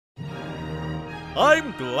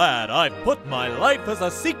I'm glad I've put my life as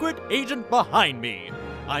a secret agent behind me.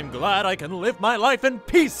 I'm glad I can live my life in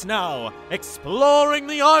peace now, exploring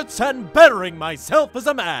the arts and bettering myself as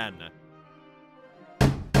a man.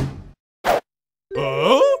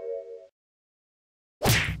 Oh?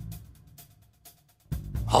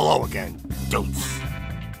 Hello again, Dootz.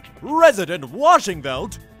 Resident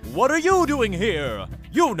Washingvelt, what are you doing here?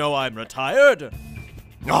 You know I'm retired.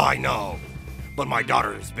 I know, but my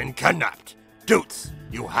daughter's been kidnapped. Dootz,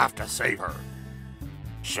 you have to save her.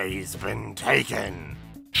 She's been taken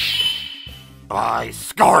by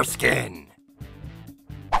Skarskin.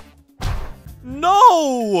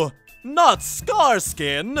 No! Not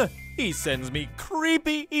Skarskin! He sends me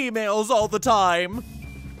creepy emails all the time.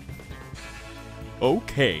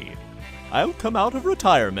 Okay, I'll come out of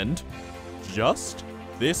retirement just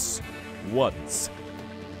this once.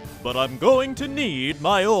 But I'm going to need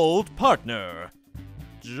my old partner,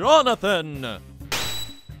 Jonathan!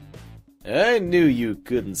 I knew you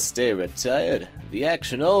couldn't stay retired. The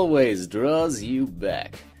action always draws you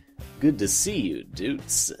back. Good to see you,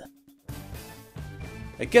 Dootz.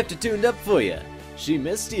 I kept it tuned up for you. She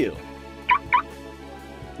missed you.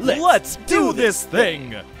 Let's do this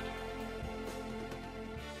thing!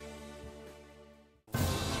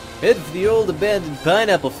 Head for the old abandoned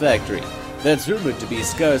pineapple factory. That's rumored to be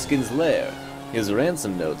Skarskin's lair. His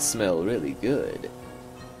ransom notes smell really good.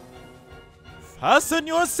 Fasten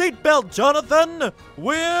your seatbelt, Jonathan!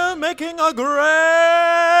 We're making a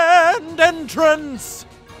grand entrance!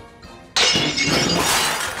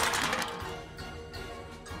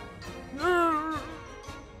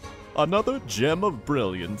 Another gem of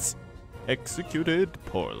brilliance, executed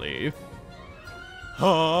poorly.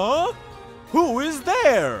 Huh? Who is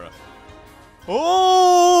there?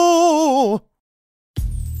 Oh!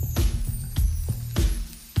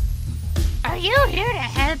 Are you here to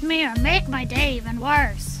help me or make my day even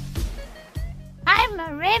worse? I'm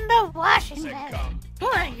Marimba, Washingvelt. Who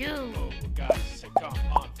are you?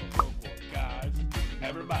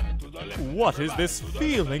 What is this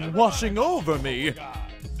feeling washing over me?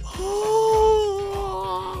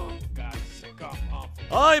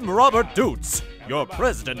 I'm Robert Dootz. Your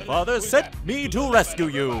president father sent me to rescue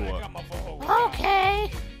you.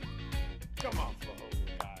 Okay.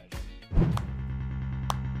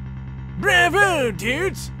 Bravo,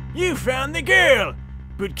 Dootz! You found the girl!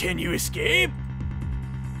 But can you escape?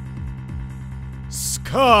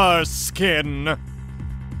 Scarskin.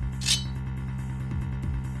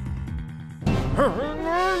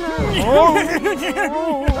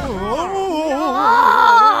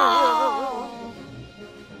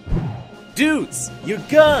 Dootz, your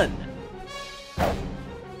gun!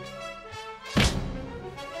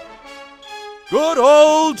 Good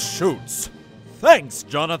old shoots. Thanks,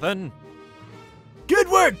 Jonathan. Good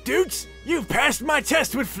work, Dootz! You've passed my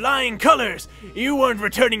test with flying colors! You weren't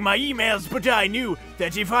returning my emails, but I knew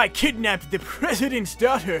that if I kidnapped the president's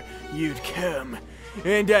daughter, you'd come.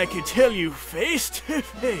 And I could tell you face to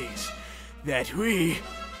face that we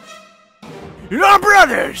are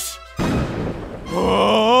brothers!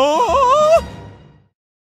 Oh!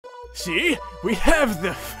 See? We have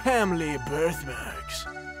the family birthmarks.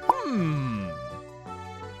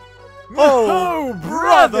 Oh,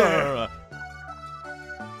 brother!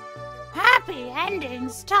 Happy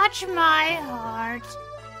endings touch my heart.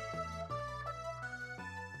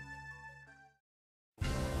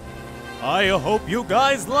 I hope you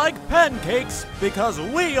guys like pancakes, because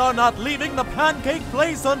we are not leaving the pancake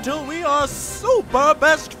place until we are super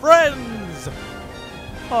best friends!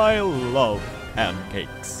 I love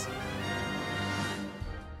pancakes.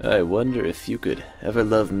 I wonder if you could ever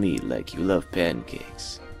love me like you love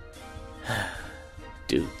pancakes.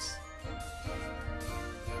 Dootz.